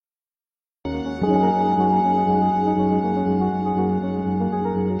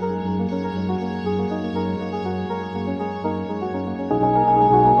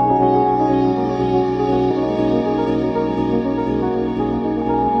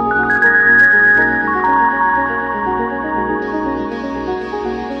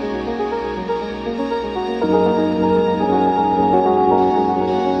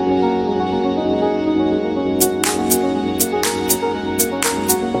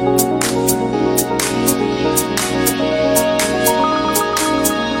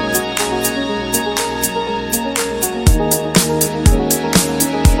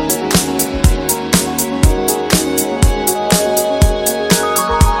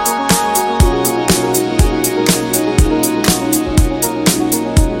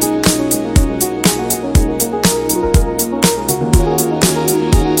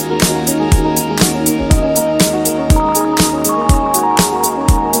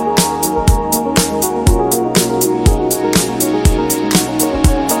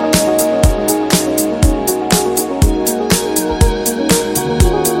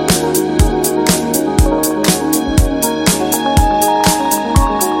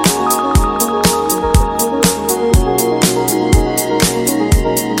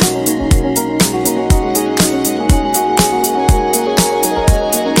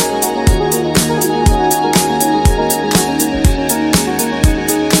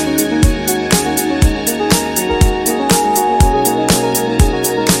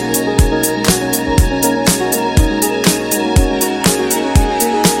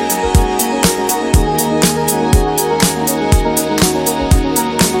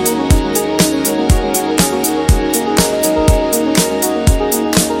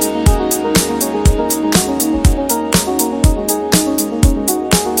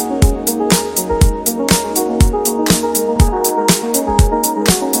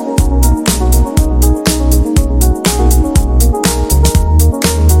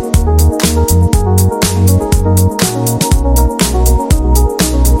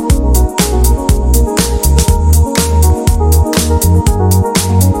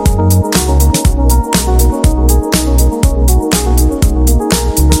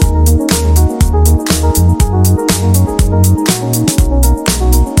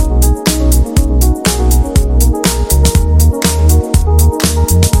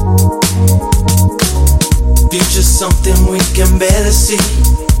something we can barely see.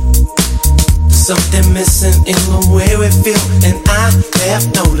 There's something missing in the way we feel, and I have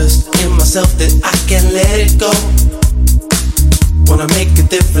noticed in myself that I can't let it go. Wanna make a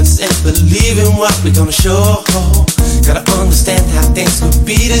difference and believe in what we're gonna show. Gotta understand how things could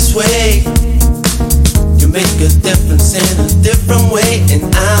be this way. You make a difference in a different way, and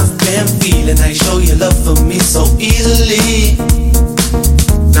I've been feeling how you show your love for me so easily.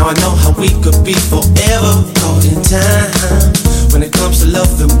 Now I know how we could be forever caught in time. When it comes to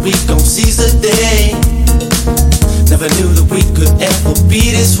love, then we gon' seize the day. Never knew that we could ever be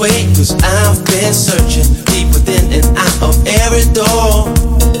this way, 'cause I've been searching deep within and out of every door.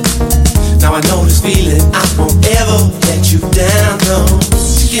 Now I know this feeling, I won't ever let you down, no.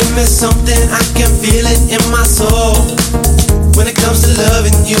 Give me something, I can feel it in my soul. When it comes to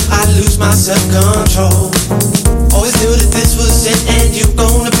loving you, I lose my self-control. Always knew that this was it and you're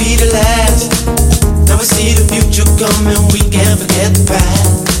gonna be the last. Now we see the future coming, we can't forget the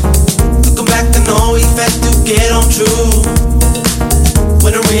past. Looking back, I know we've had to get on true.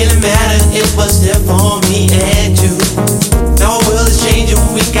 When it really mattered, it was there for me and you. Now our world is changing,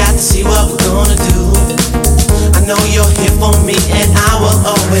 we got to see what we're gonna do. I know you're here for me and I will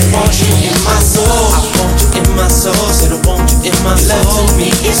always want you in my soul. I want you in my soul, said I want you in my soul. Love to me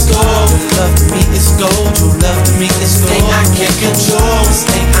is gold, your love to me is gold. Your love to me is gold. Thing I can't control, this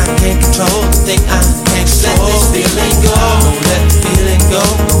thing I can't control, this thing I can't control. Let this feeling go, don't let the feeling go,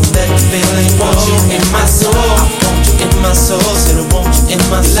 don't let the feeling go. I want you in my soul, I want you in my soul, said I want you in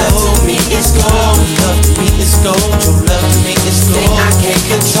my soul. Love to me is gold, your love to me is gold. Your love to me is gold. Thing I can't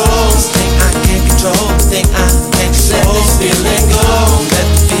control, this thing I can't control, this thing I can't control. Let this feeling go, don't let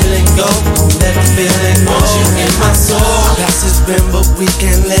the feeling go, don't let the feeling go. I want you in my soul. Past has been, but we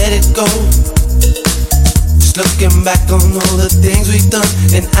can't let it go. Just looking back on all the things we've done,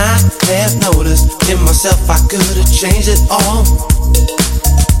 and I have noticed in myself I could've changed it all.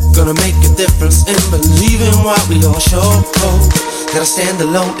 Gonna make a difference and believe in what we all show. Gotta stand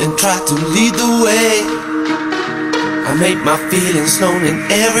alone and try to lead the way. I make my feelings known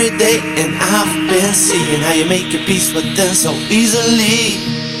in every day, and I've been seeing how you make your peace with them so easily.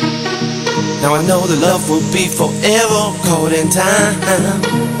 Now I know the love will be forever caught in time.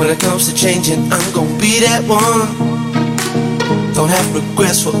 When it comes to changing, I'm gonna be that one. Don't have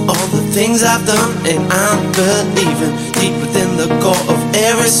regrets for all the things I've done, and I'm believing deep within the core of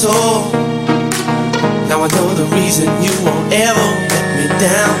every soul. Now I know the reason you won't ever let me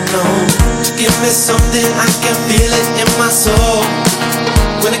down, no. Just give me something, I can feel it in my soul.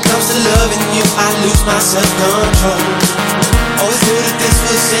 When it comes to loving you, I lose my self-control. Always knew that this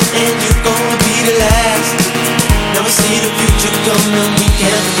was it and you're gonna be the last. Now we see the future coming, we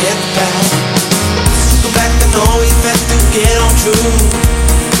can't forget the past. Go back and always had to get on true.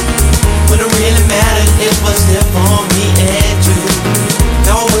 When it really mattered, it was there for me and you.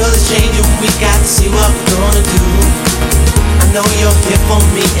 Now our world is changing, we got to see what we're gonna do. I know you're here for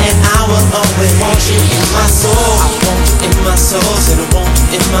me and I will always want you in my soul. I want you in my soul, said I want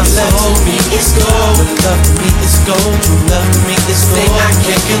you in my soul. Love to me is gold, love to me is gold. True love to me is gold. Thing I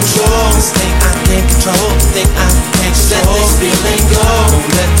can't control, this thing I can't control. Thing I can't just let this feeling go.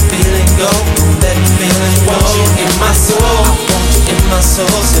 Don't let the feeling go, don't let the feeling go. I want you in my soul, I want you in my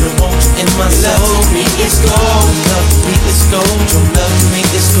soul, said I want you in my soul. Love to me is gold, love to me is gold. True love to me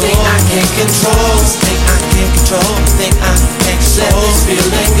is gold. Thing I can't control, this thing I can't control. Thing I can't just let this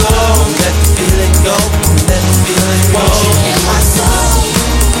feeling go. Don't let the feeling go, don't let the feeling go. I want you in my soul.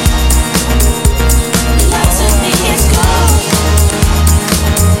 Love to me is gold.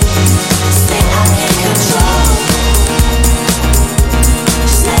 This thing I can't control.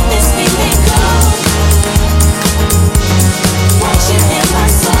 Just let this feeling go. Want you in my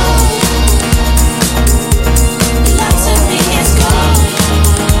soul. Love to me is gold.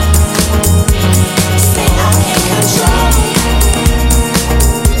 This thing I can't control.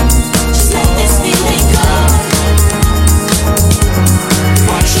 Just let this feeling go.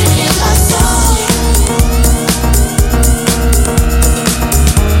 Want you in my soul.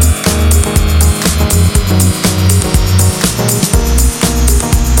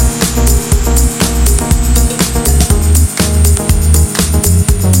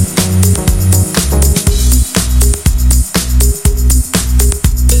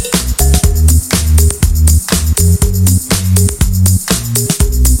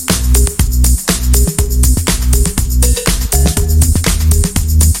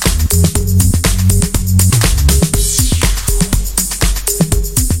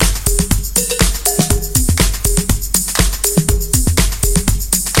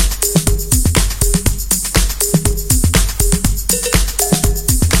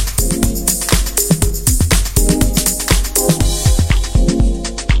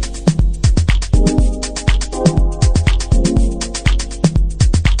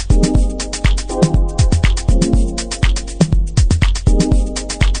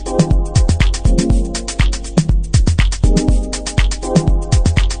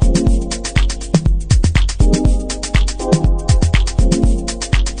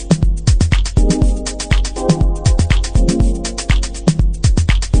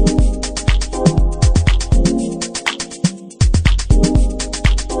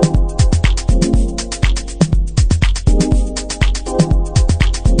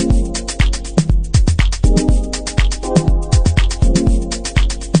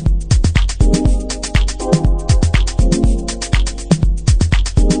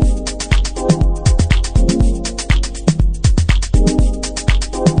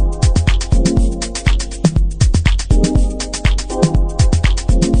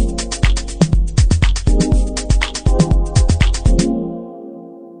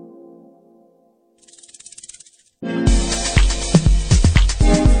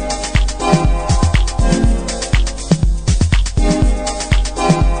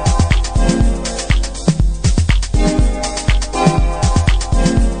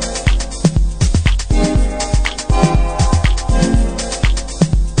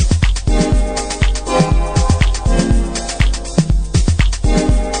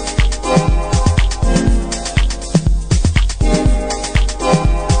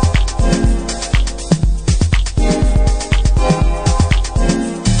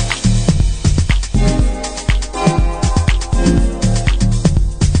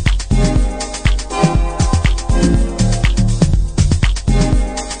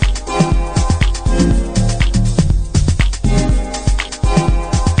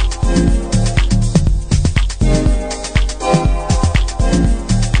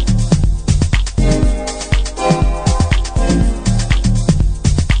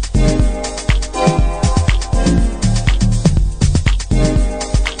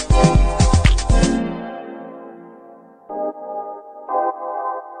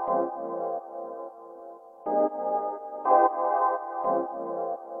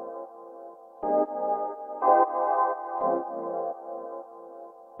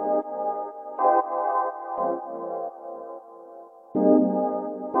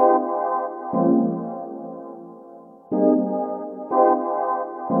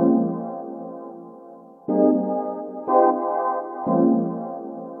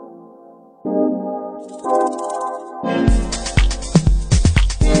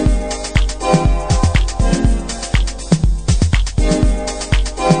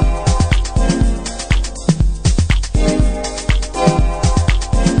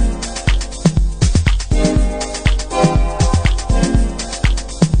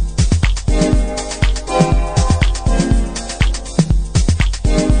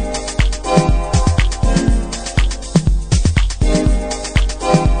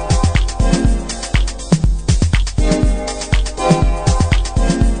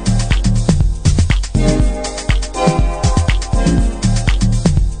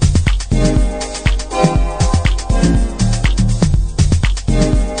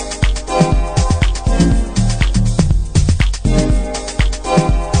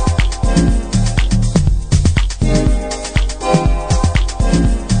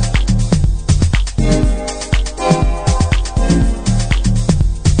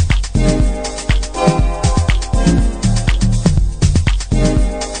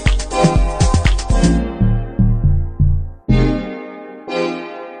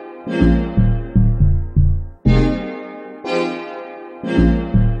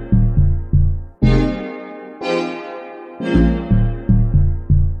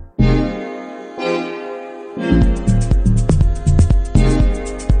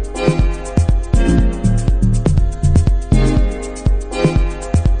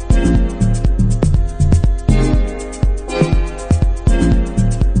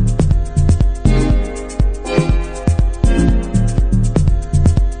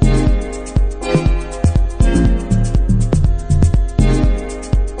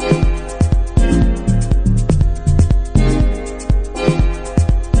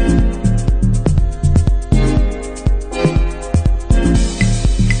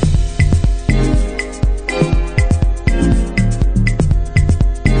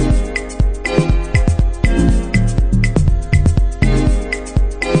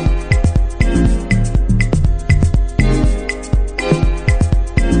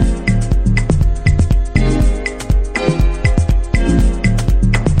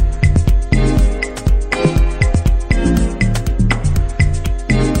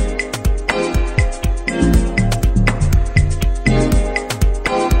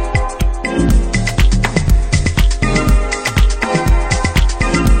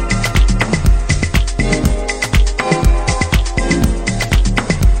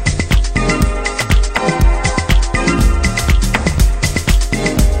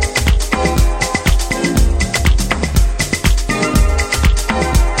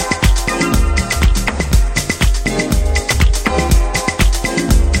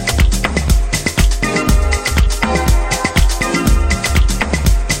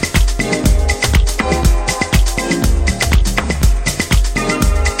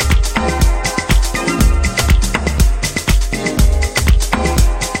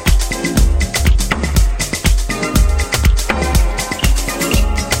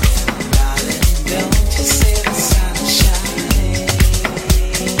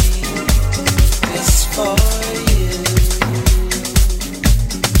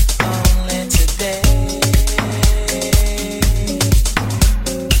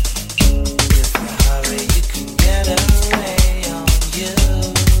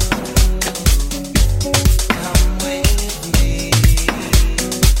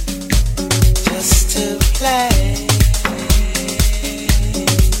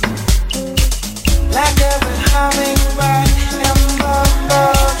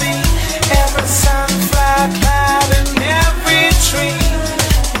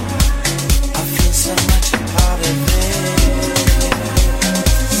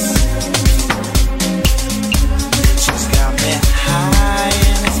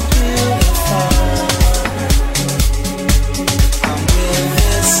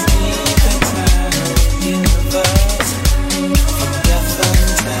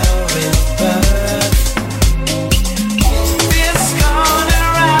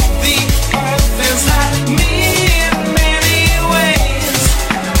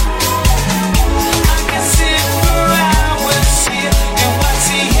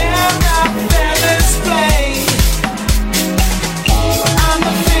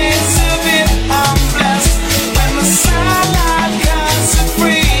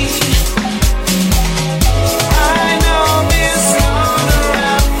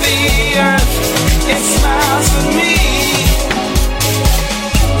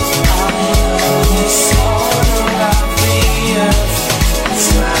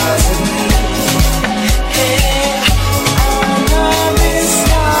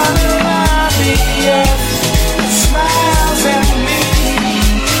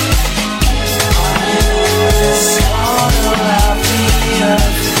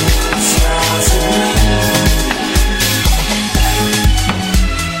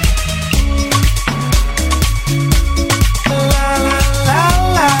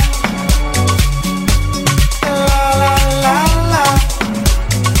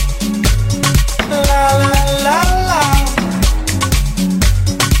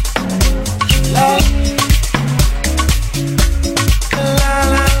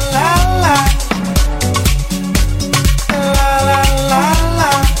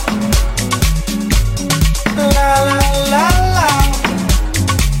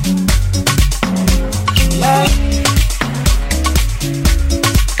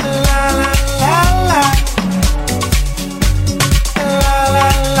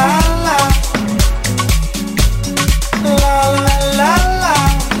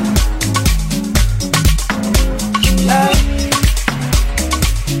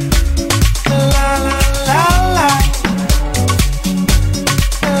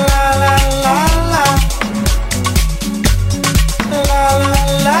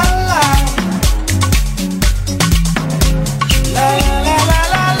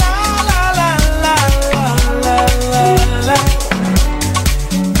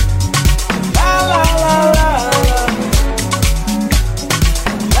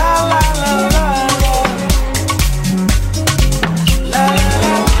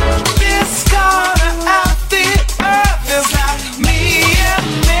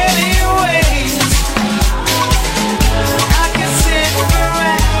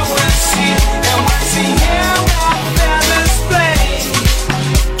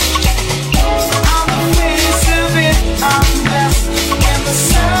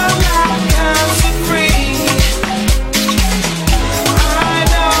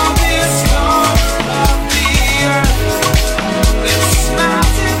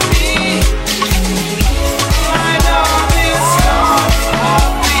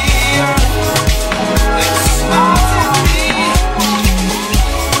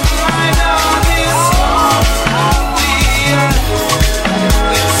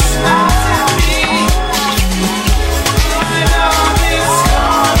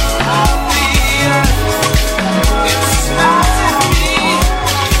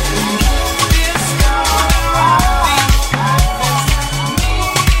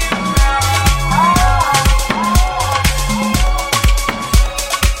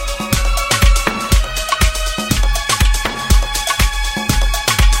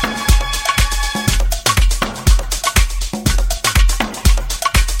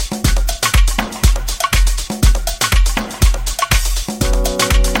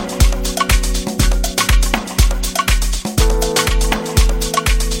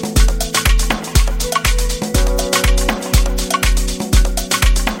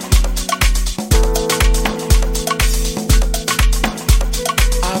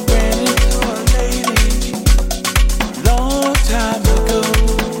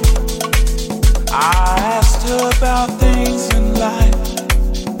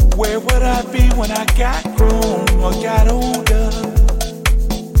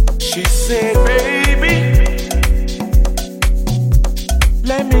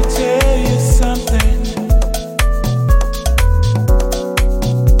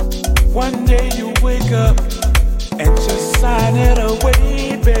 and just sign it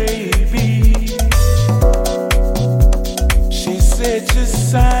away, baby.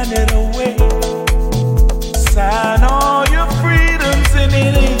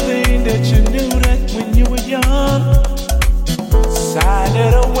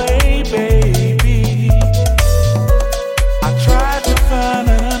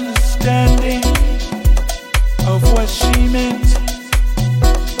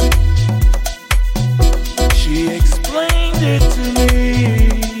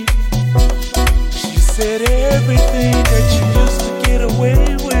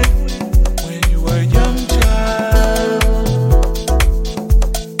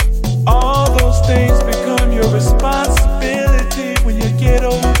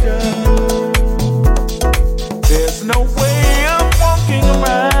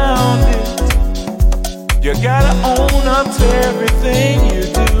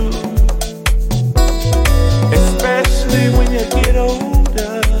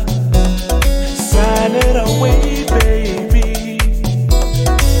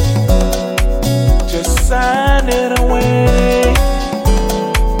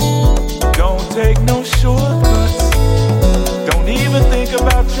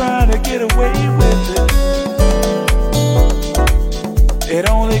 trying to get away with it. It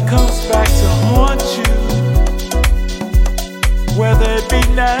only comes back to haunt you, whether it be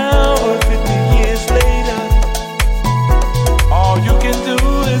now or 50 years later. All you can do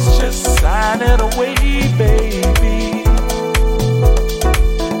is just sign it away, baby.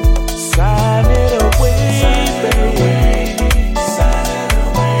 Sign it away, baby. Sign it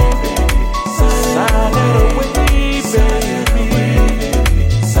away, baby. Sign it away, baby.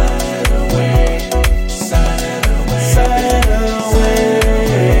 Sign it away. Sign it away. Sign it away.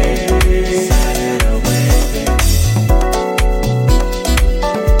 Sign it away, baby.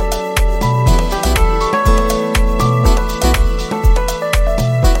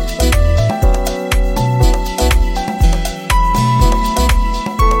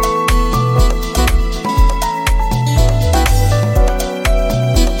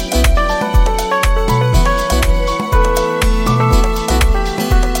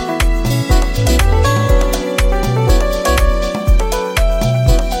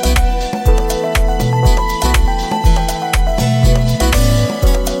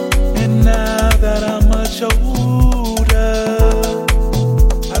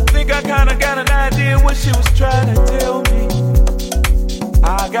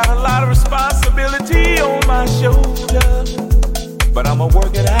 But I'ma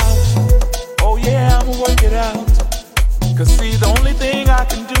work it out. Oh yeah, I'ma work it out. Cause see, the only thing I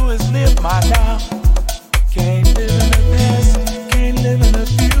can do is live my now. Can't live in the past, can't live in the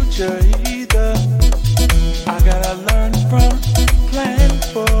future either. I gotta learn from, plan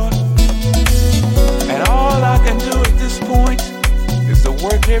for. And all I can do at this point is to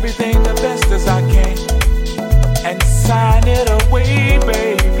work everything the best as I can. And sign it away,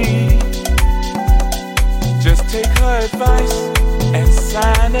 baby. Just take her advice and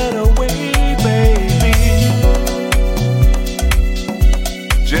sign it away, baby.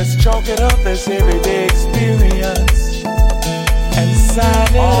 Just chalk it up as everyday experience and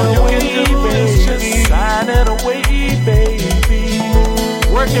sign it away, baby. Just sign it away, baby.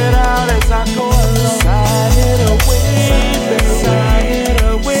 Work it out as I go along. Sign it away, baby. Sign it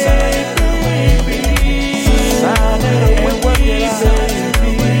away, baby. Sign it away, work it out,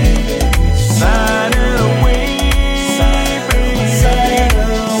 baby. Sign it away.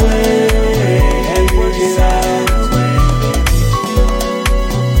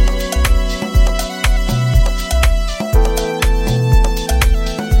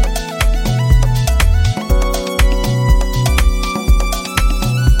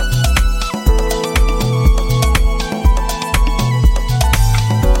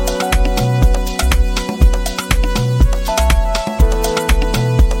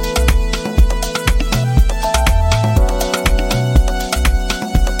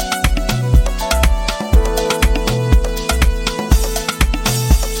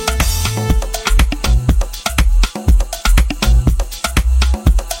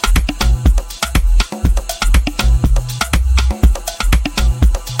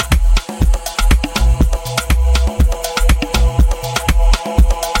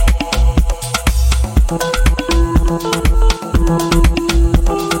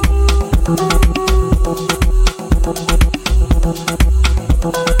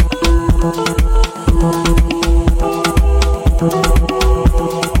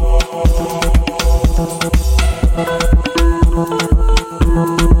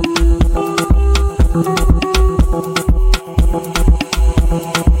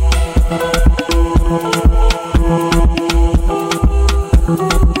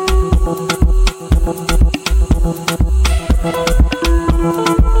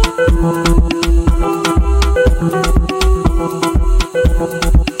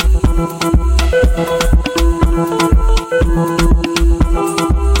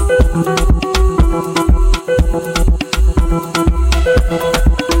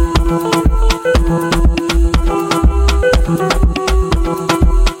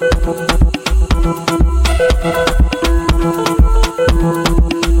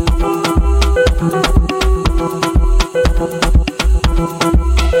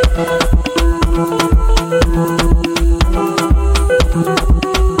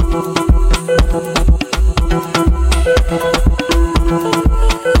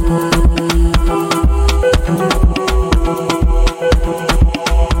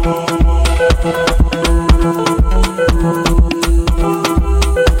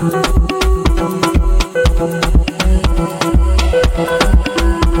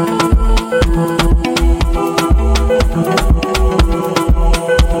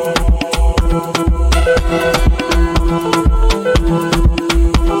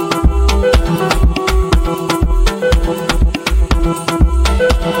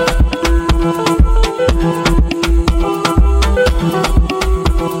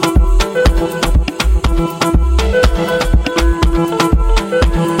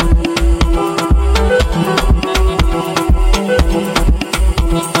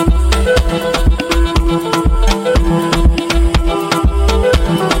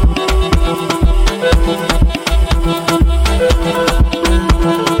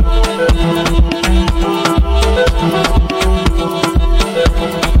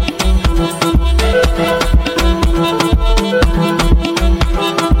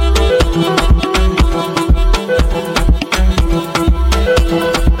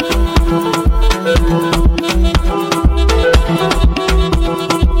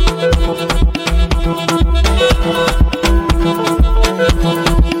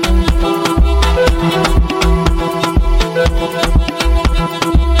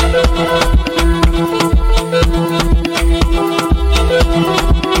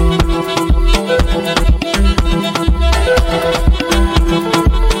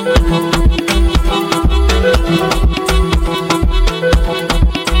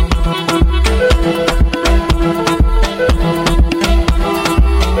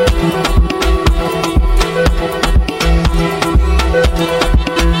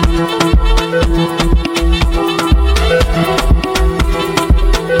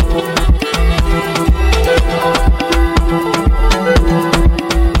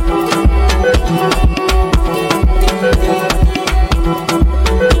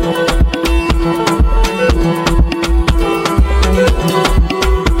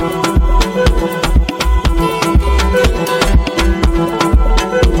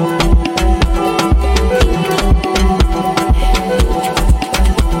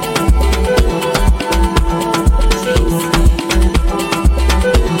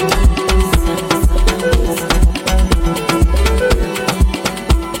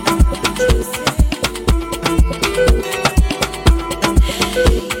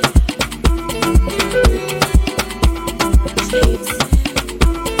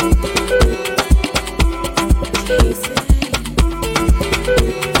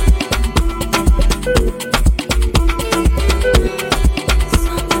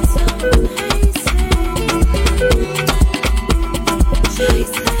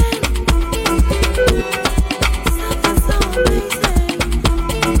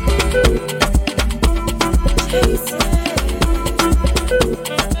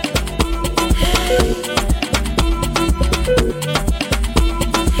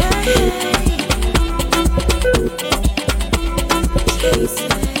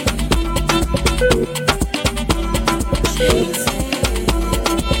 He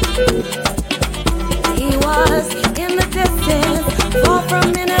was in the distance, far from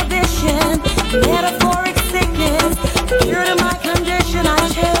inhibition, metaphoric sickness, cure to my condition. I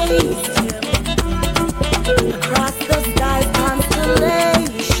chased him across the sky's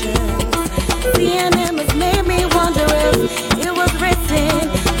constellations. Seeing him has made me wonder if it was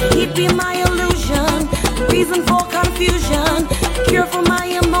written that he'd be my illusion, reason for confusion, cure for my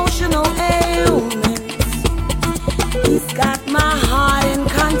emotional ailments. He's got my heart in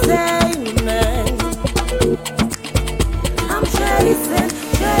containment. I'm chasing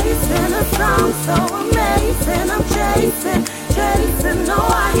a song so amazing. I'm chasing, no,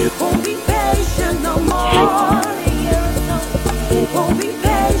 I won't be patient no more. Won't be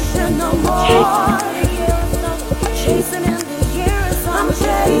patient no more. Chasing in the years, I'm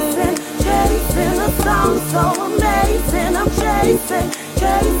chasing a song so amazing. I'm chasing,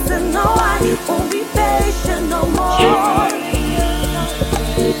 no, I won't be patient no more.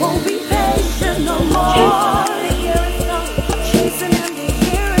 Won't be patient no more. Chasing in the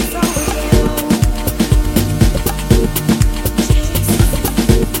years,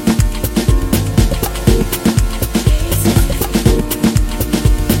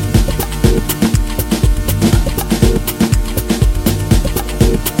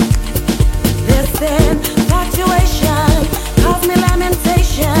 this infatuation caused me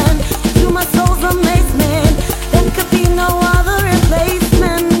lamentation. To my soul's amazement, there could be no other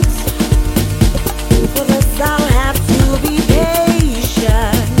replacement. For this I'll have to be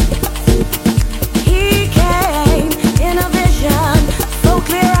patient. He came in a vision, so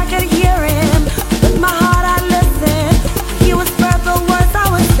clear I could hear him. With my heart I listened. He whispered the words I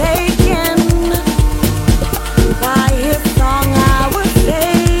was taken. By his song I was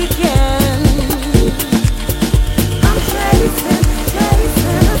taken. I'm chasing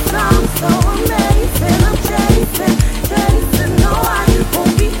a song so amazing. I'm chasing, no, I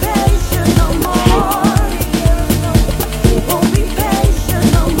won't be patient no more. Won't be patient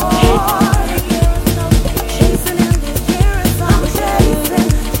no more. Chasing in this years, I'm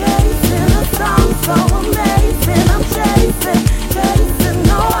chasing a song so amazing. I'm chasing,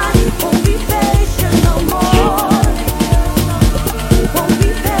 no, I won't be patient no more. Won't be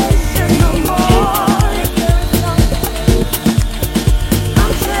patient no more.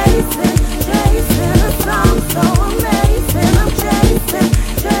 I'm chasing a song so amazing. I'm chasing,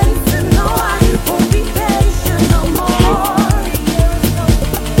 no, I won't be patient no more.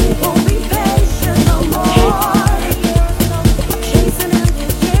 Won't be patient no more. Chasing in the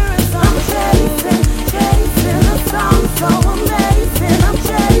years, I'm chasing a song so amazing. I'm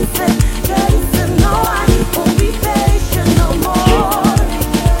chasing, no, I won't be patient no more.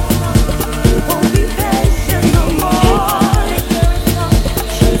 Won't be patient no more.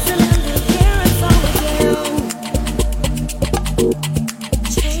 Chasing in the years, I'm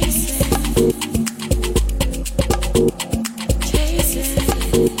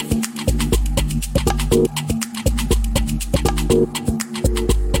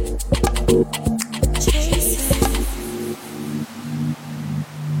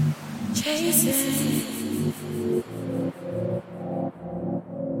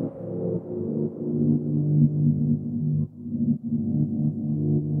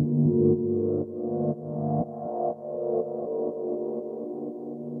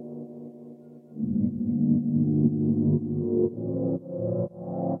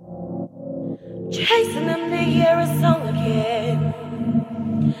chasing them to hear a song again.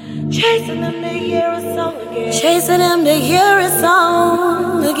 Chasing them to hear a song again. Chasing them to hear a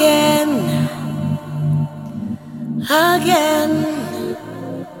song again. Again.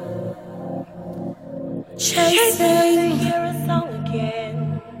 Chasing to hear a song again.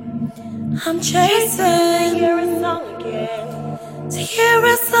 I'm chasing to hear a song again. To hear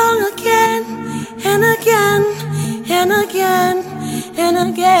a song again and again and again and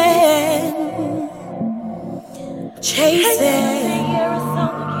again. Chasing,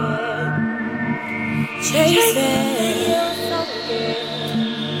 chasing.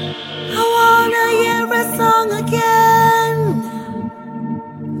 I wanna hear a song again,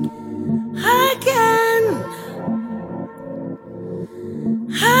 again,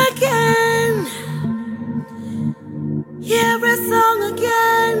 again. Hear a song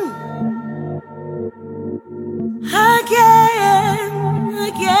again, again,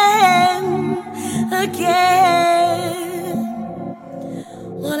 again, again.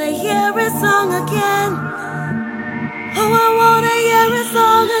 Wanna hear a song again. Oh, I wanna hear a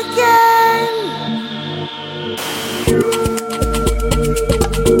song again.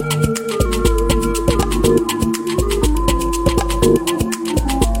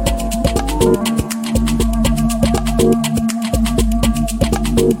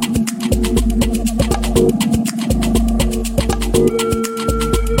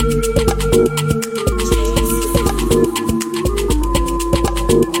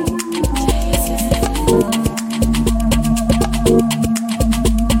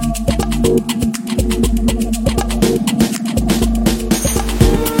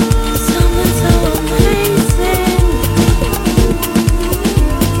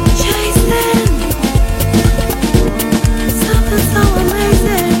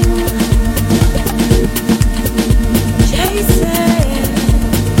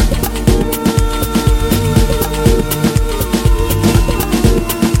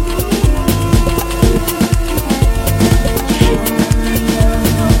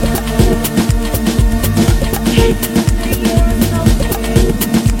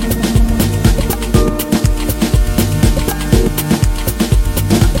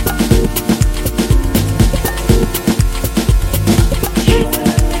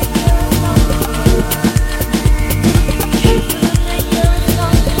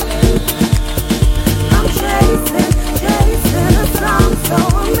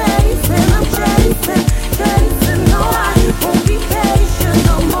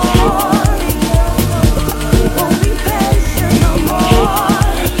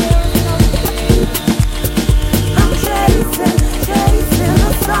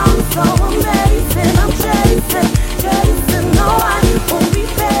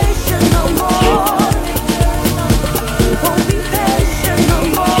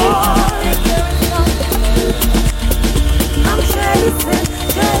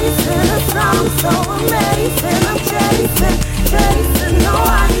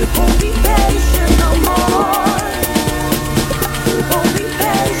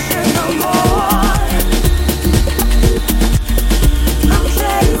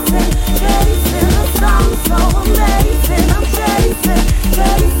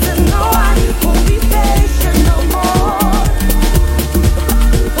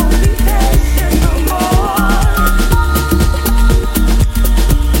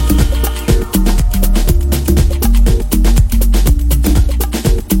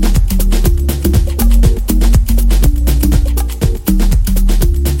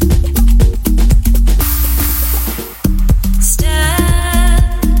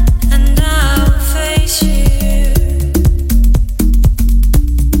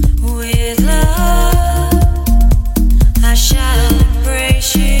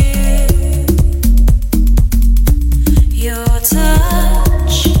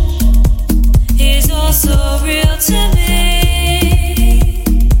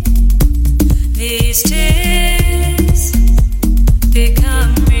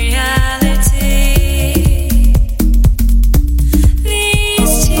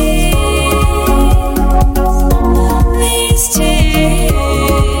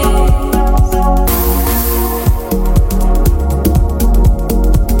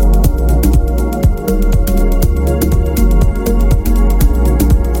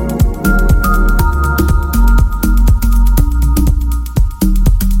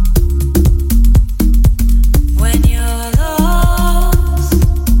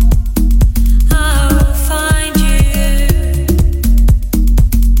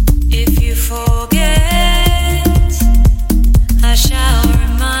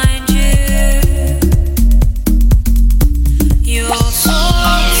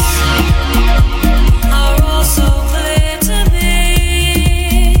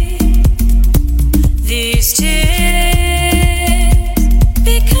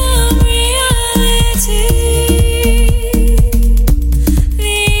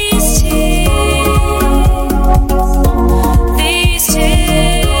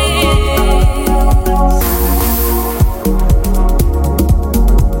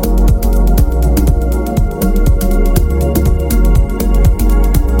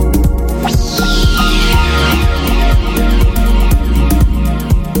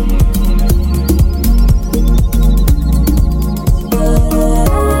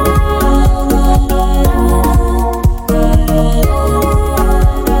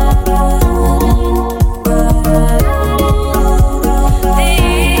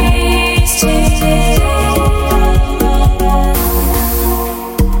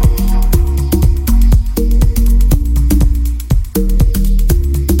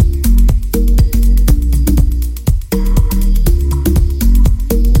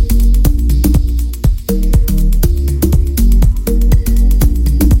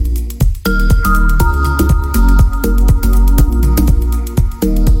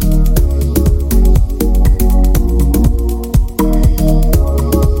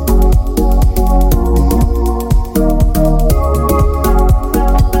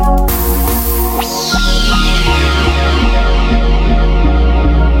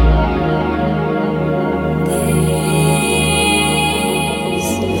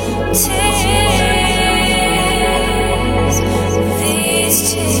 These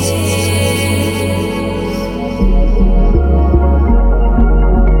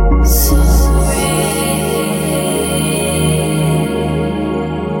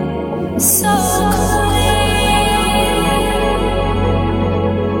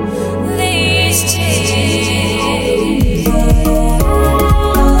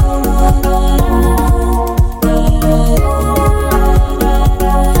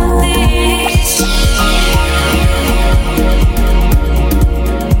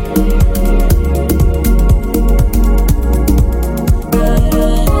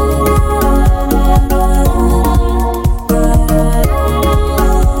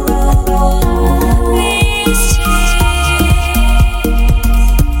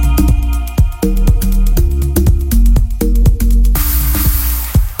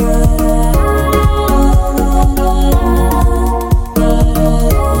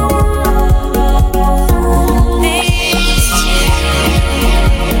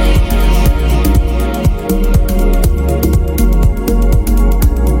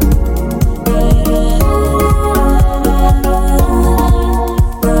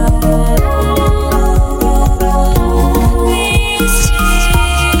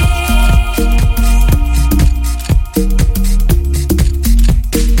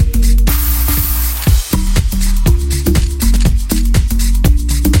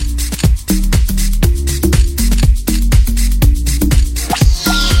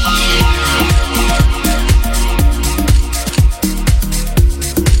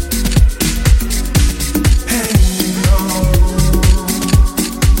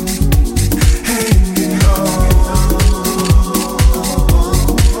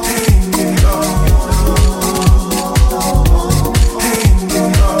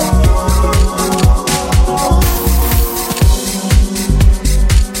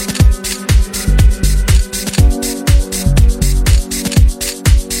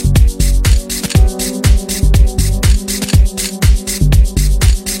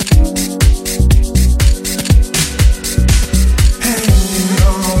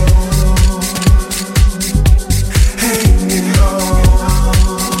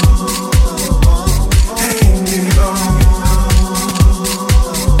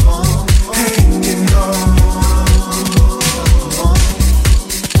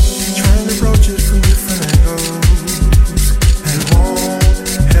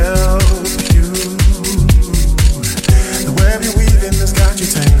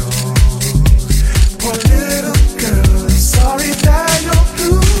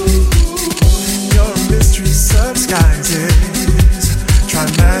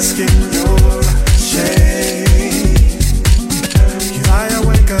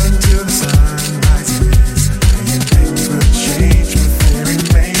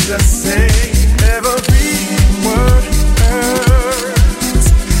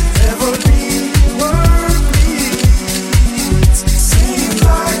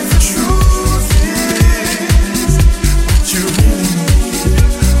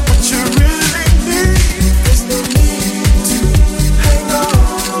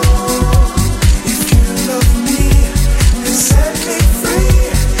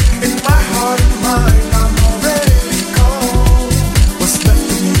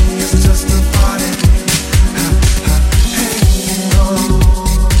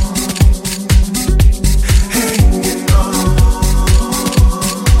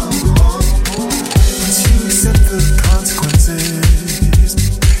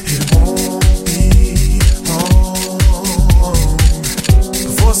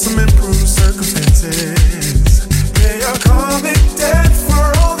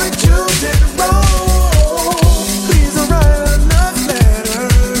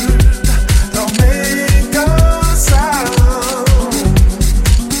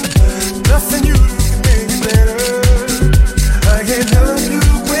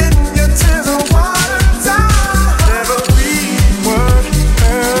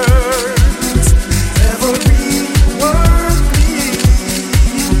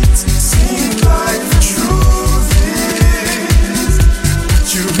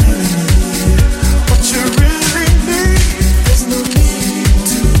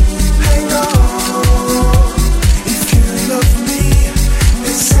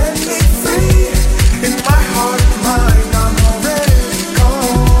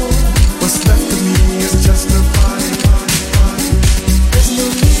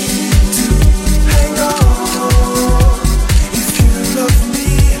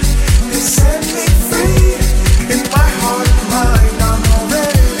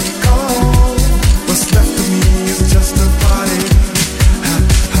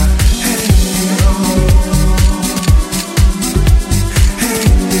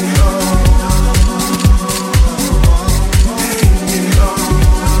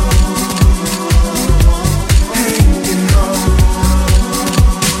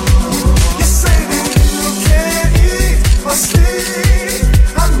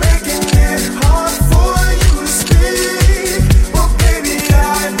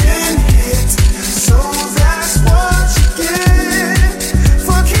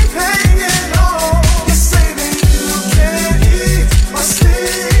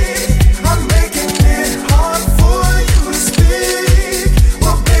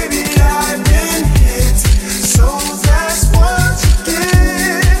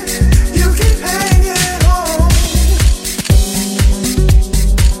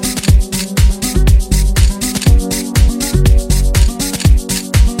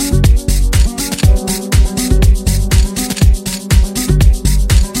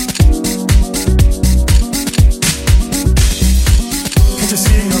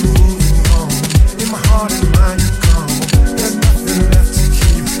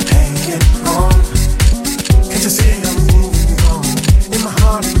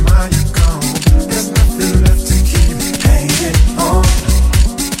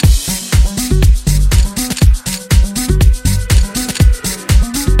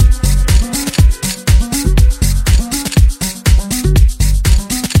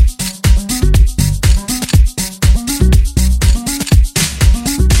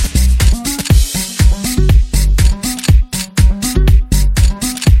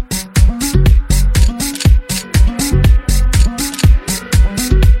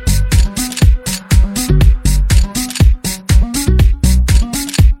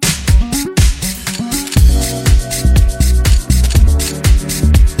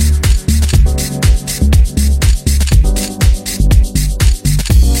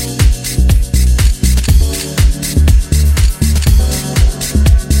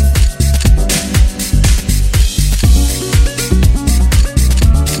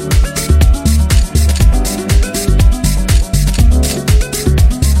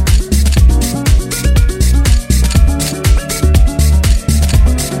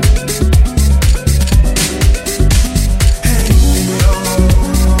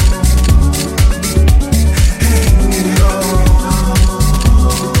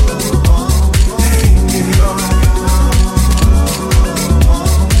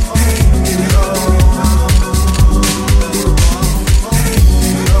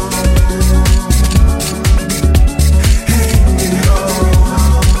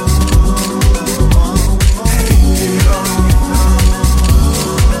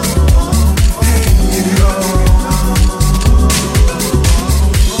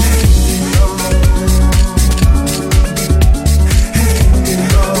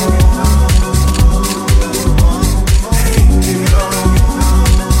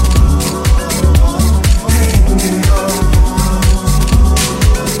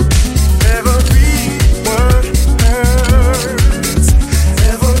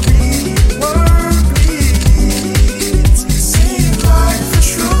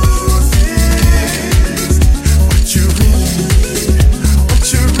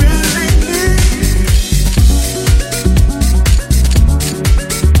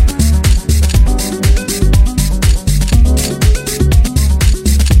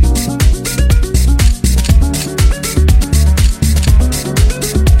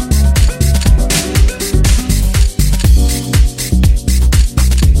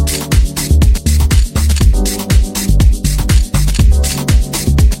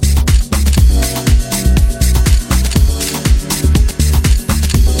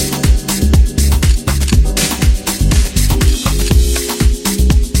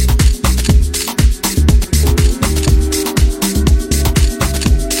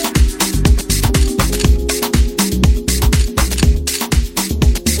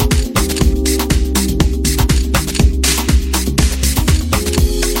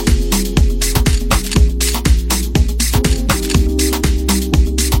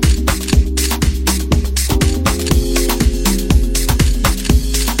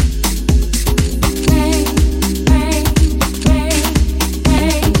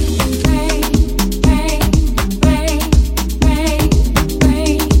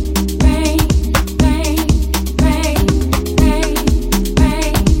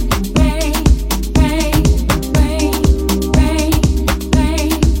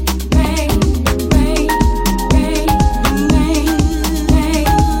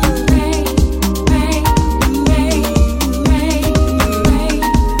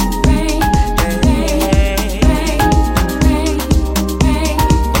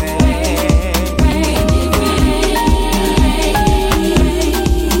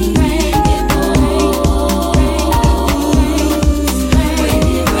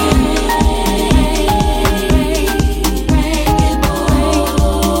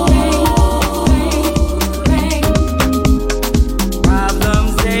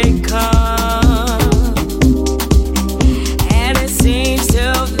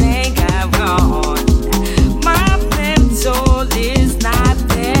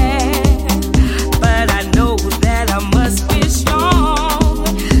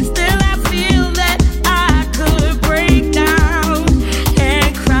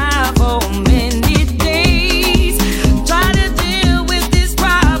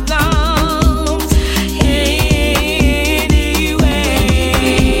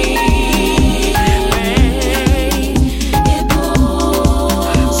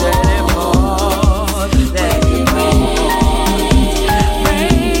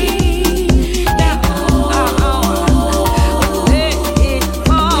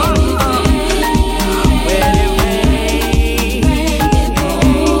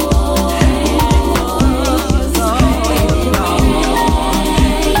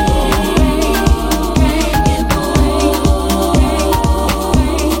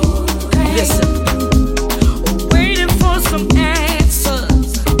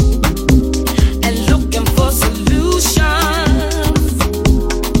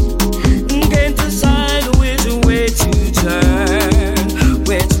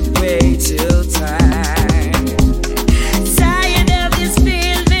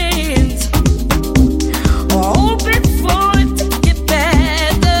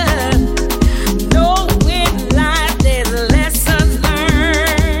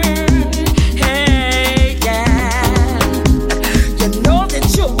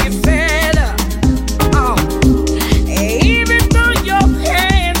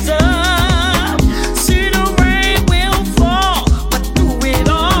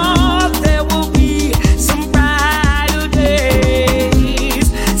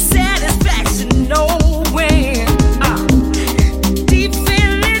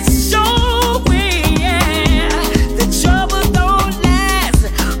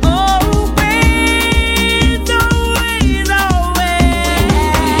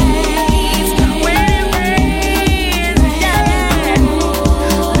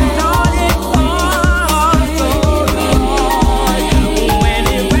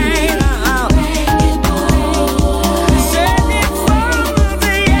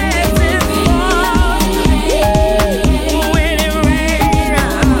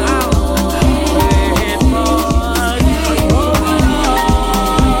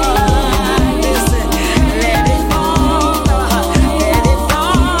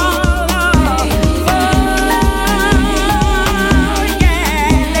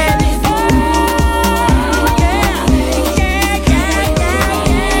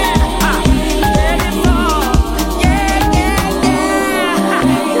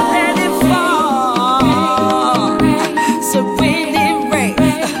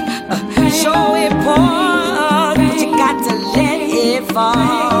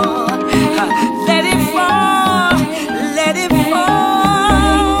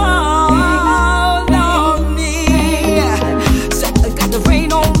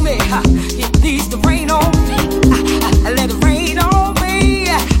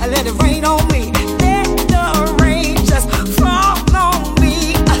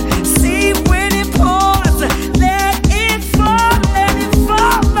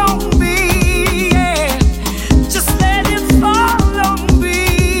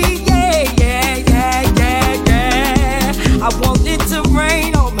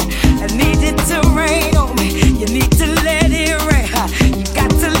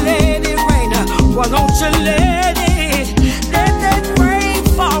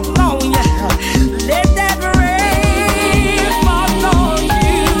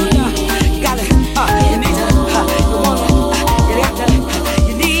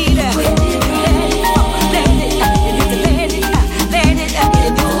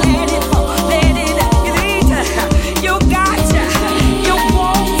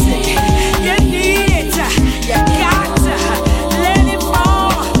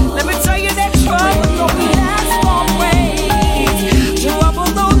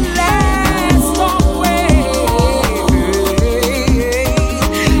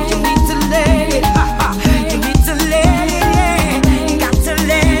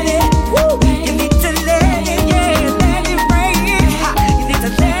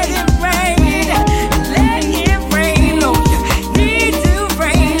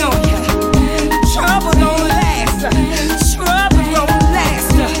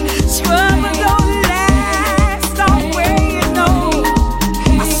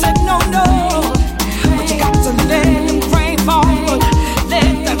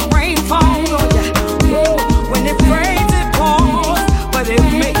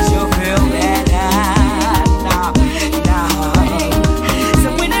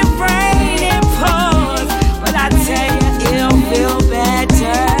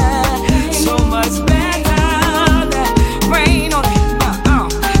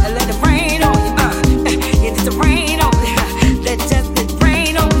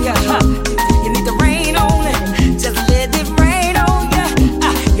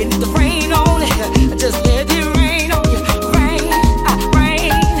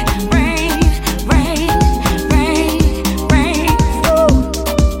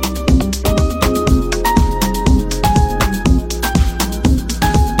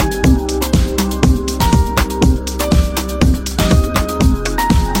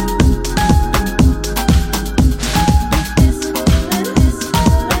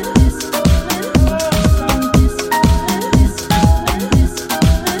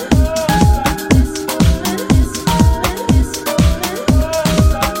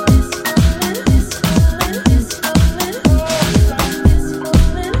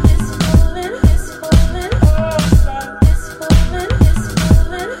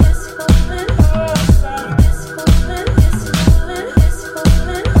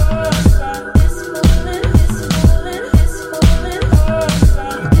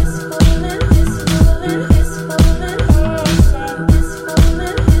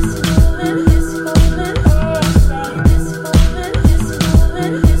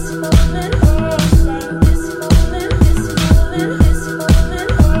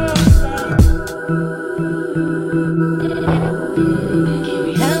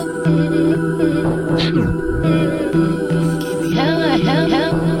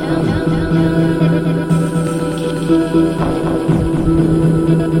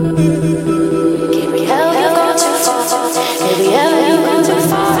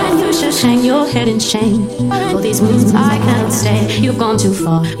Hang your head in shame. For these moves I can't stay. You've gone too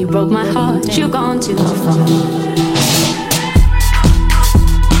far. You broke my heart. You've gone too far.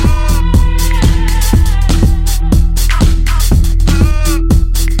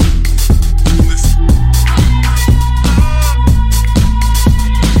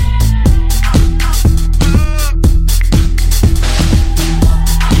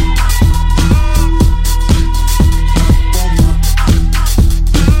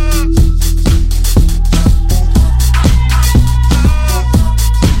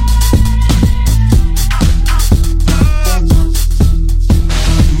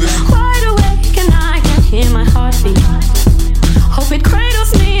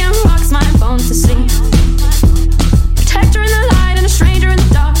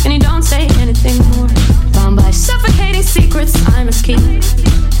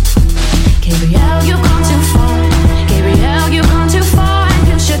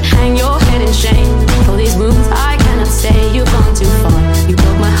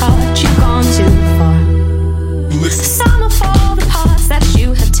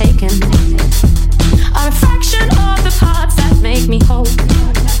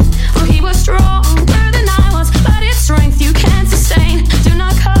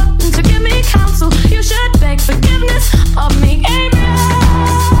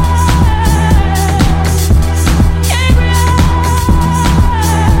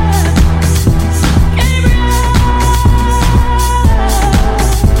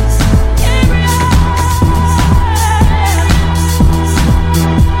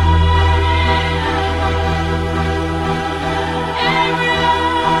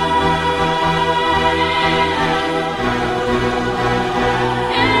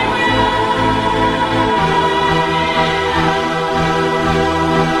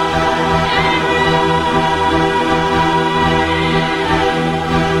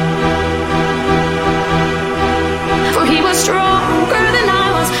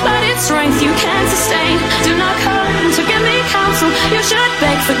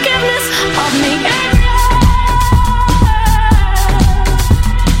 beg forgiveness of me.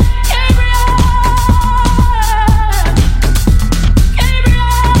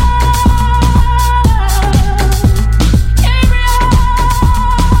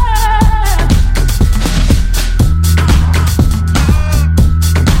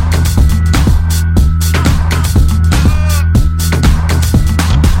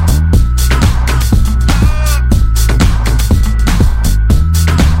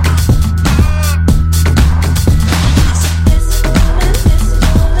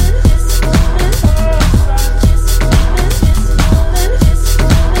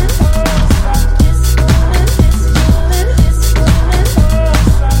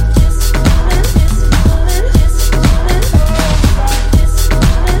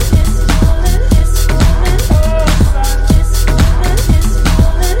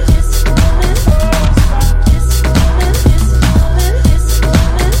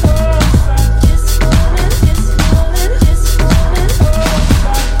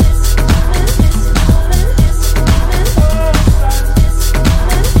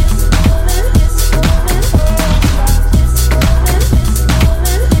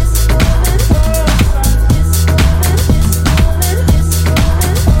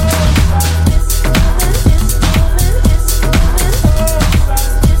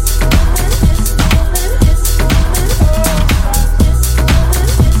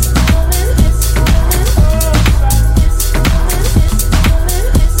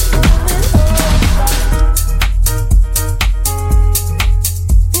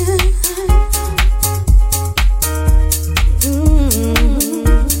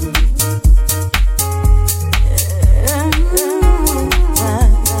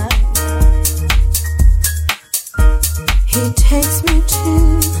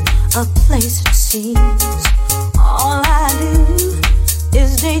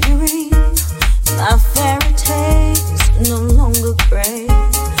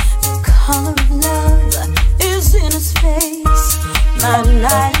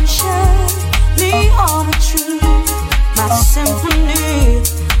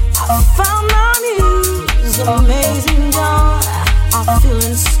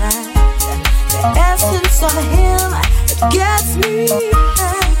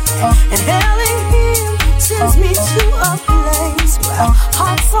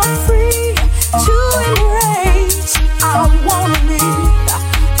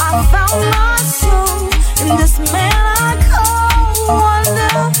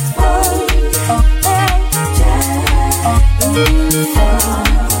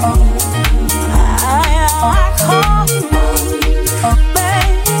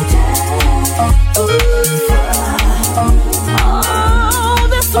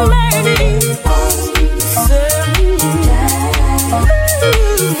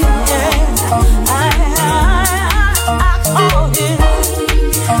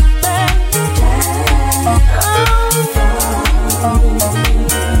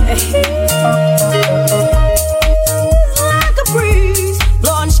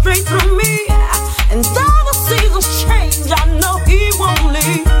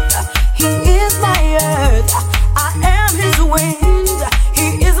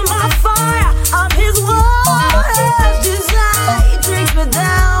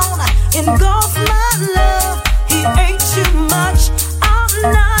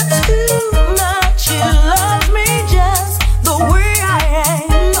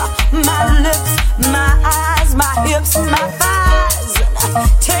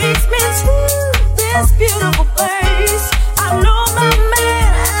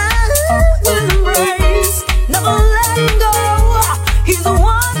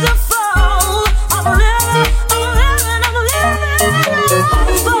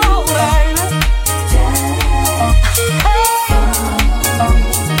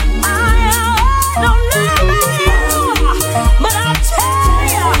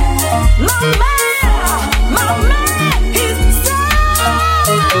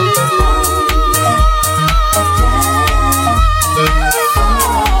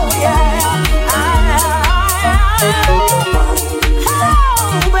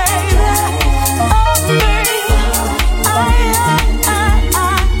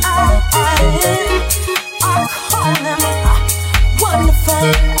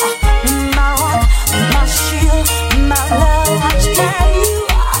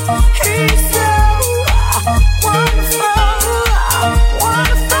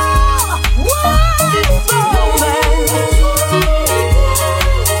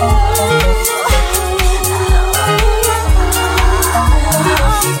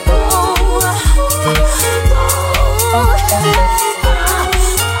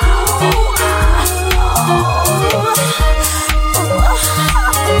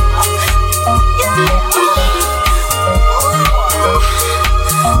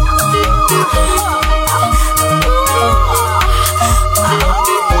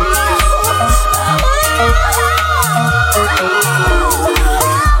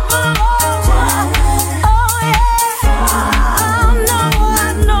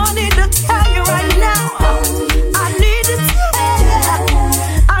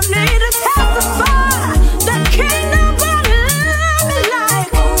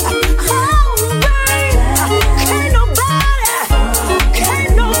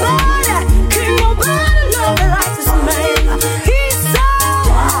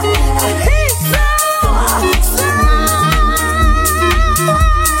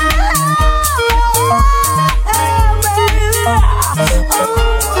 I know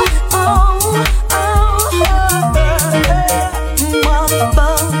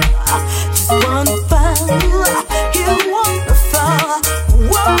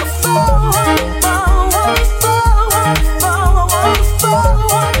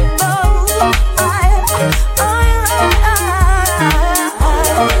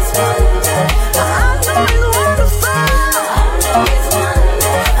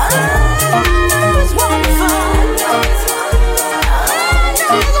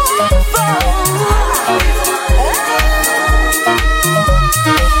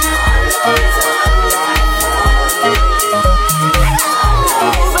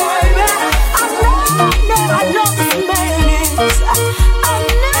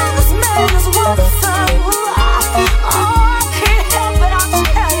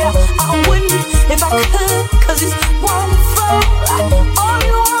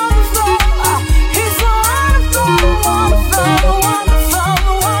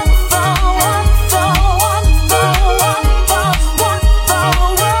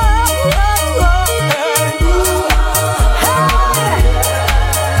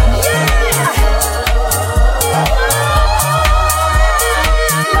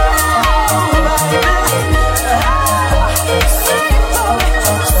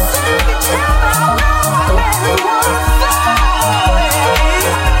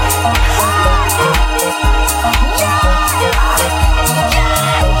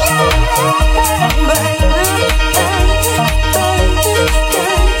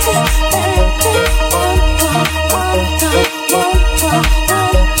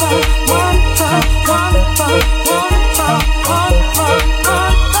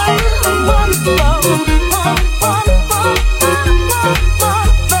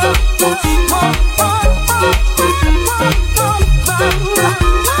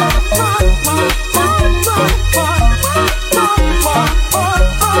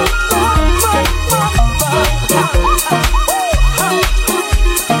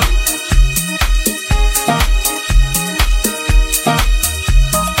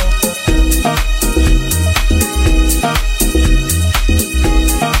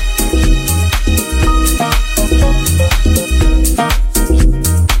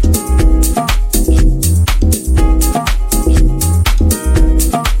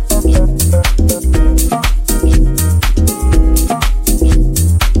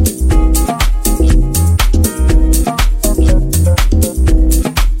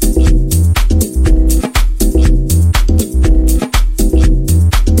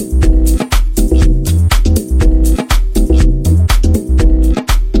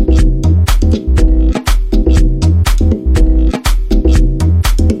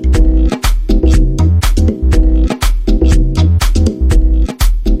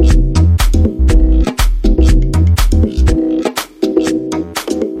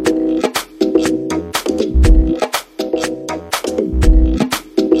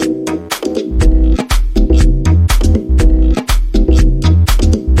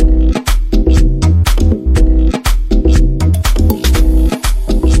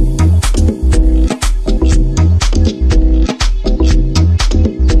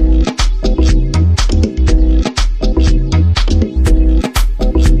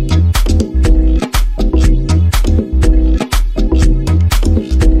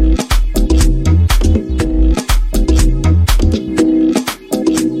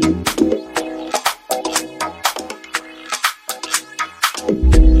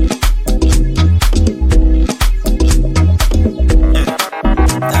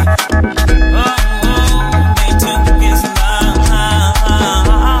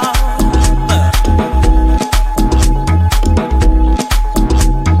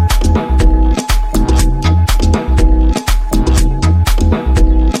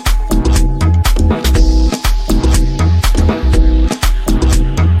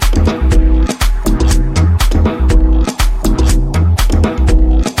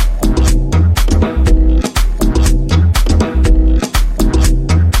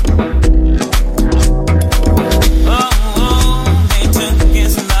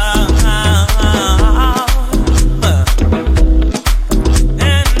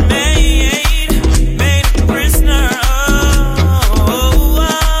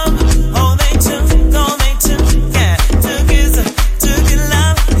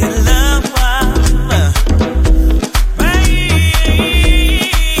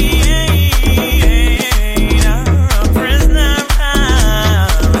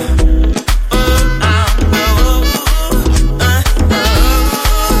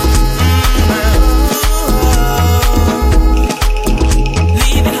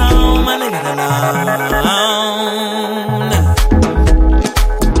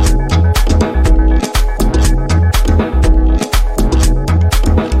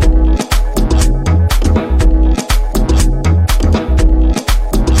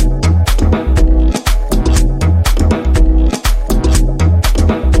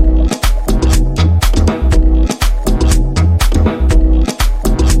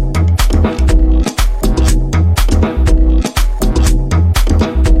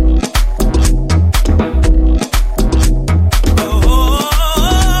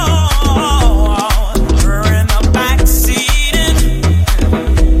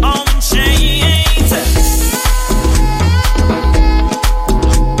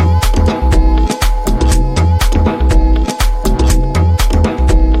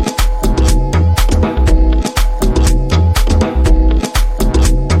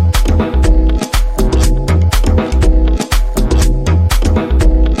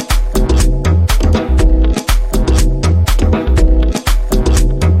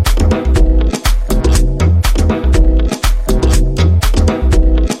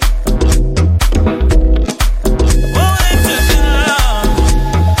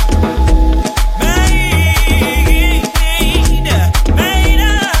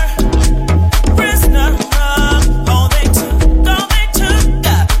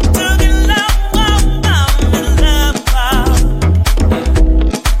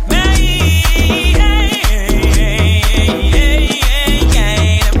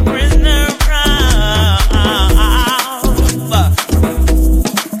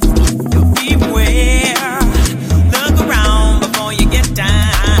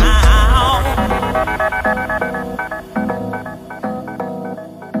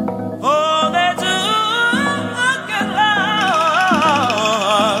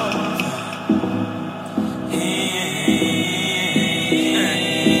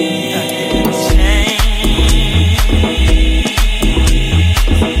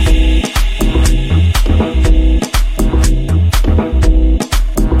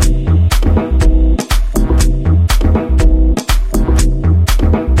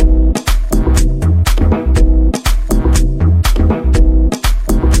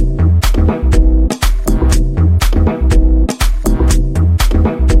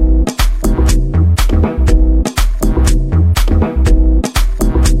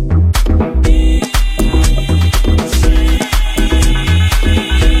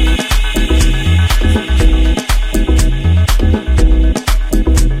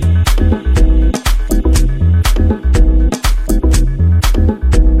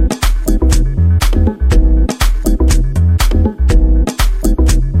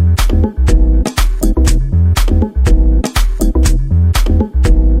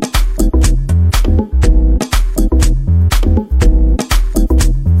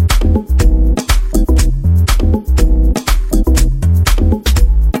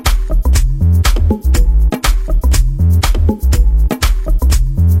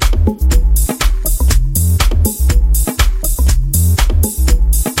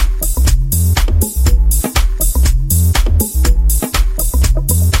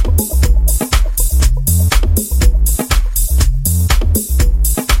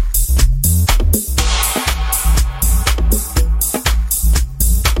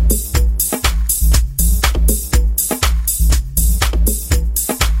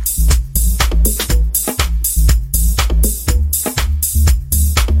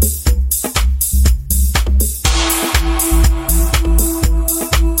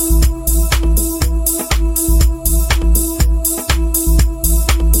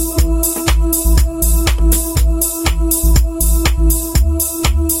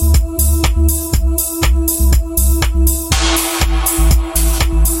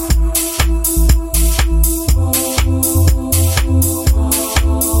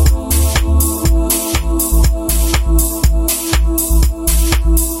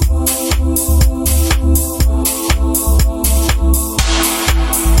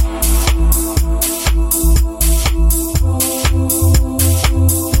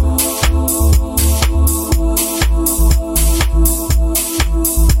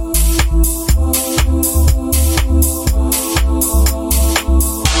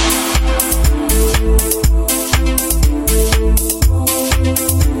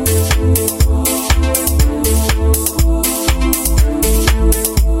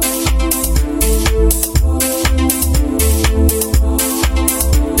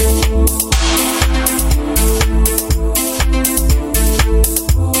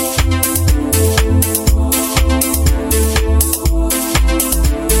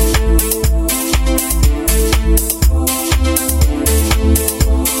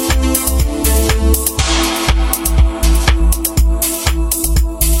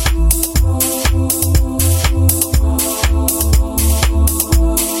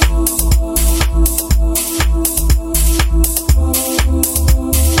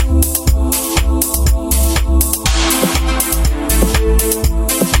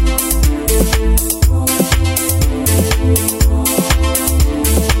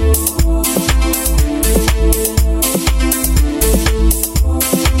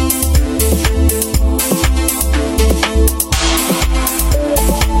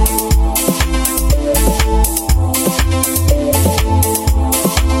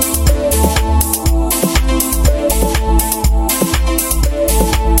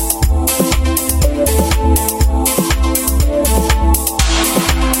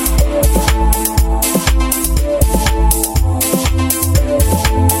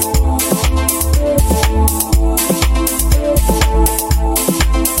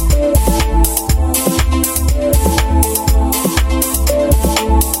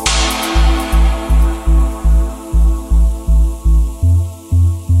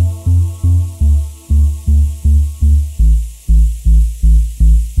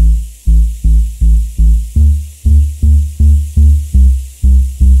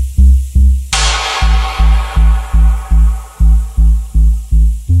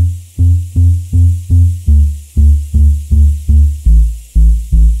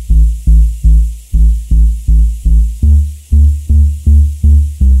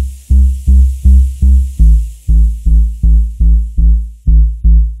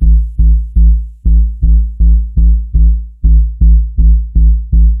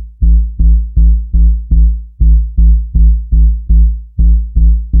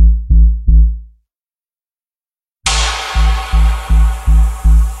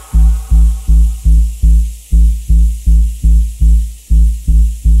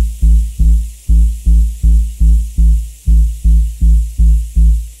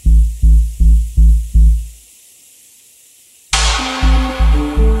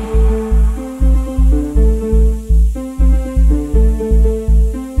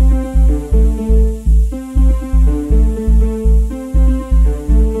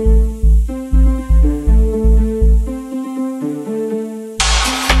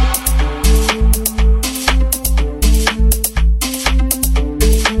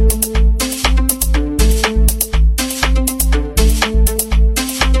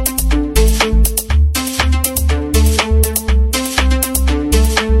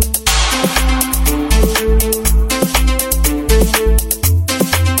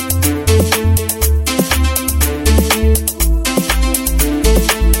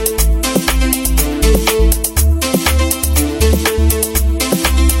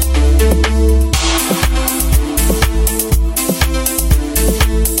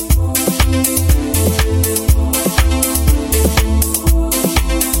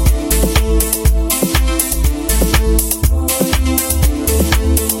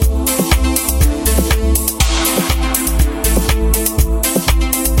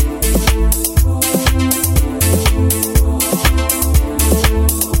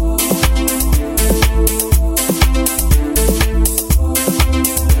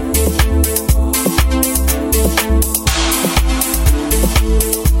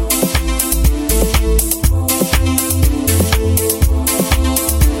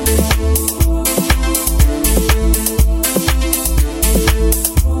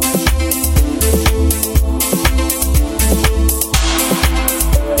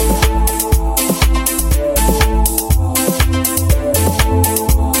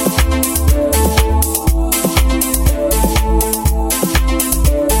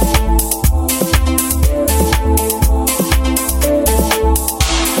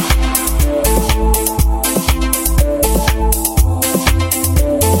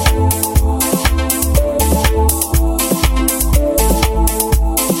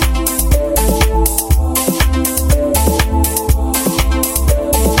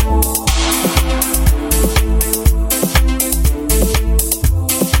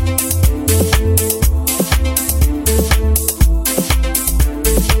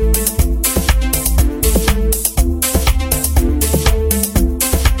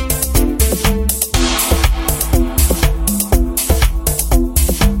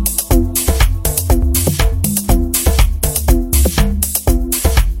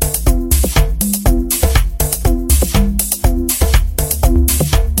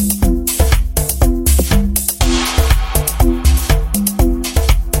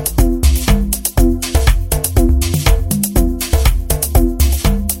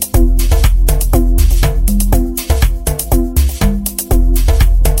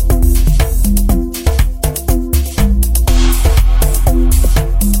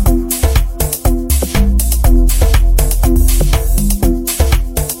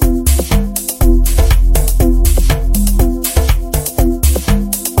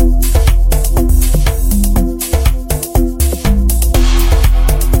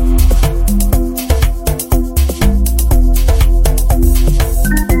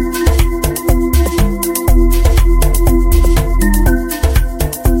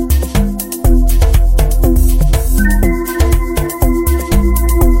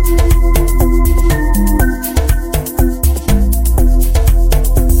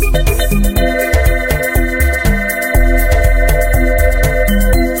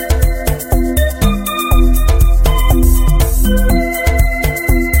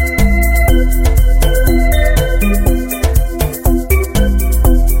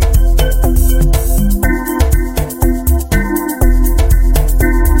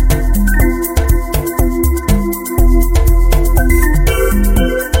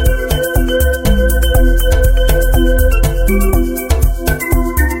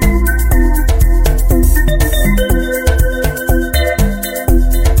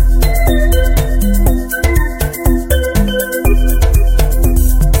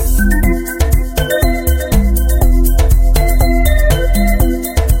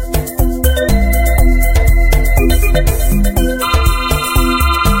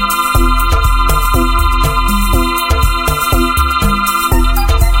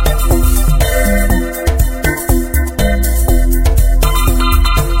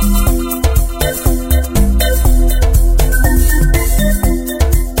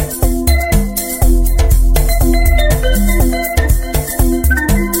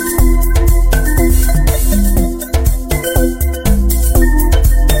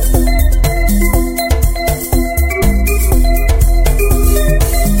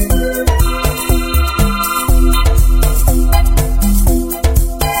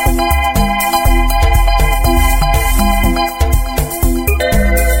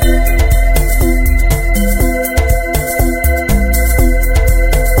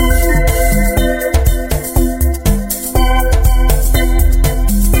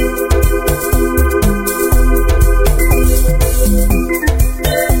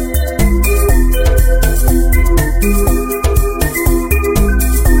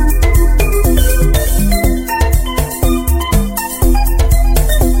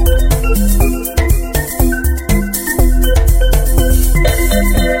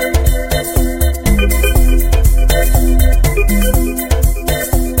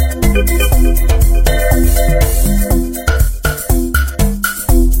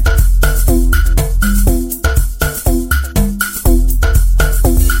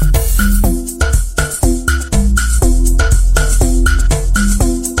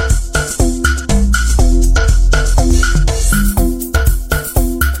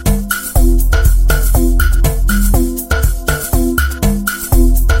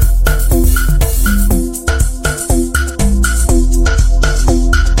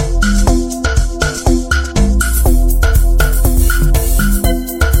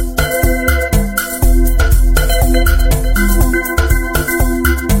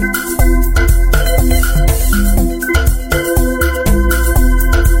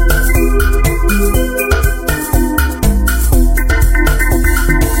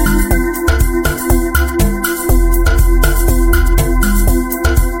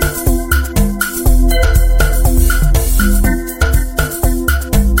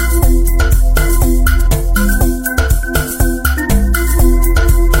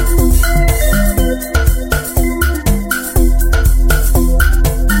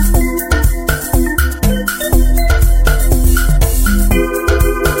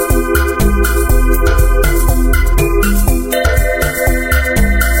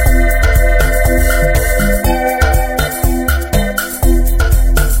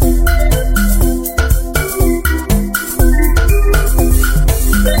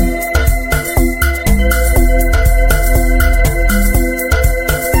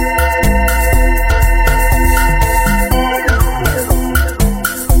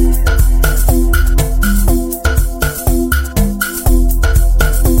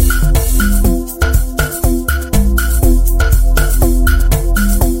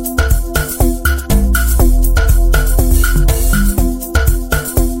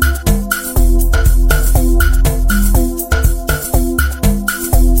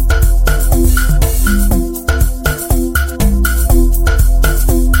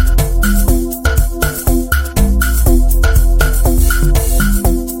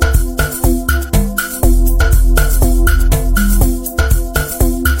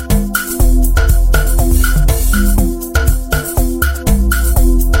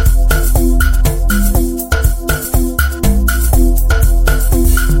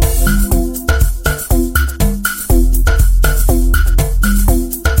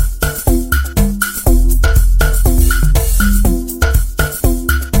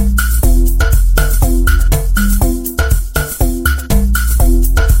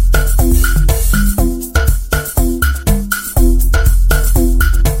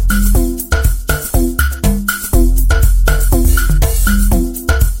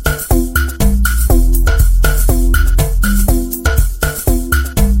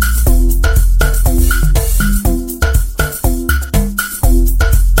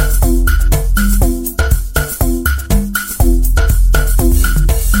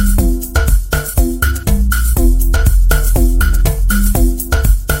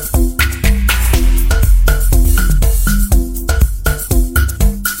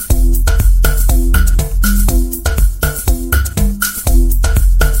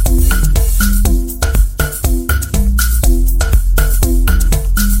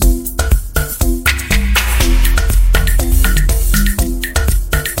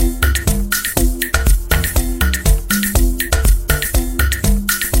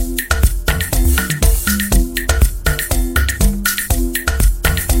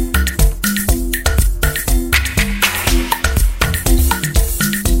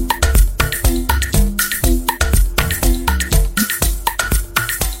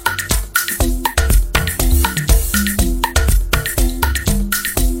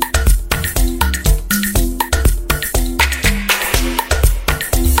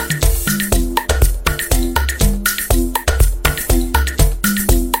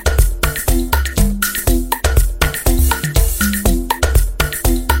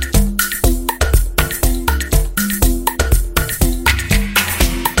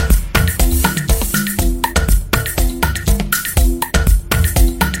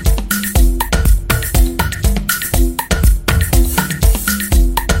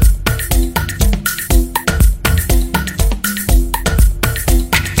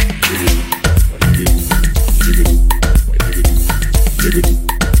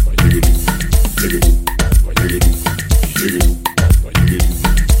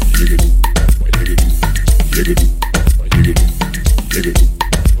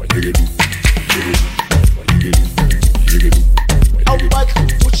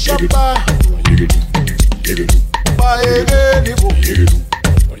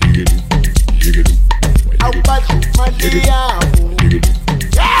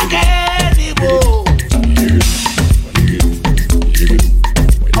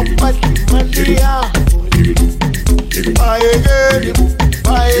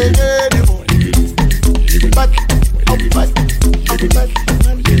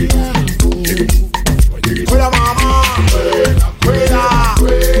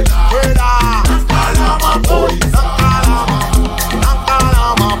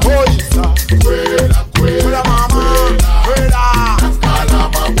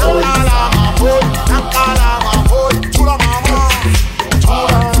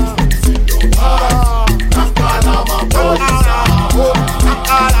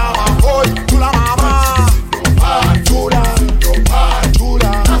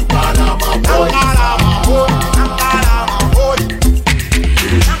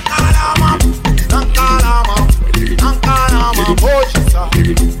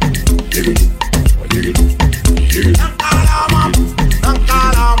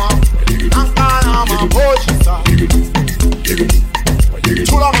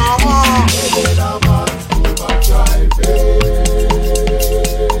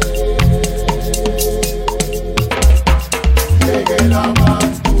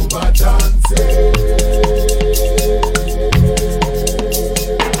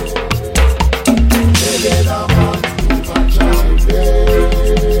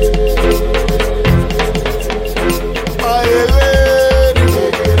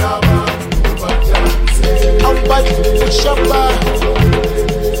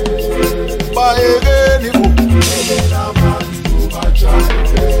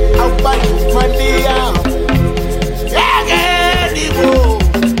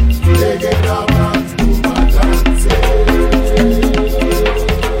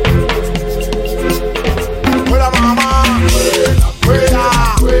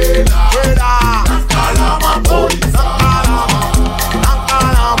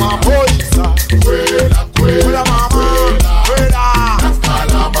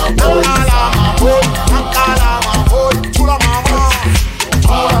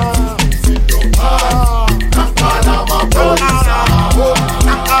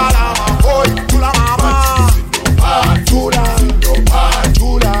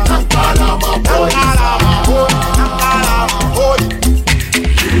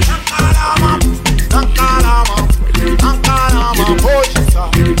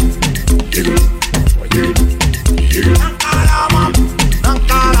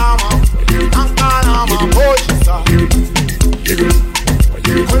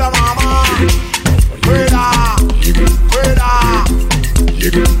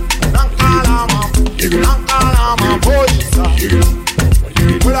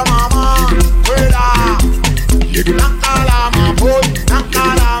With a mama,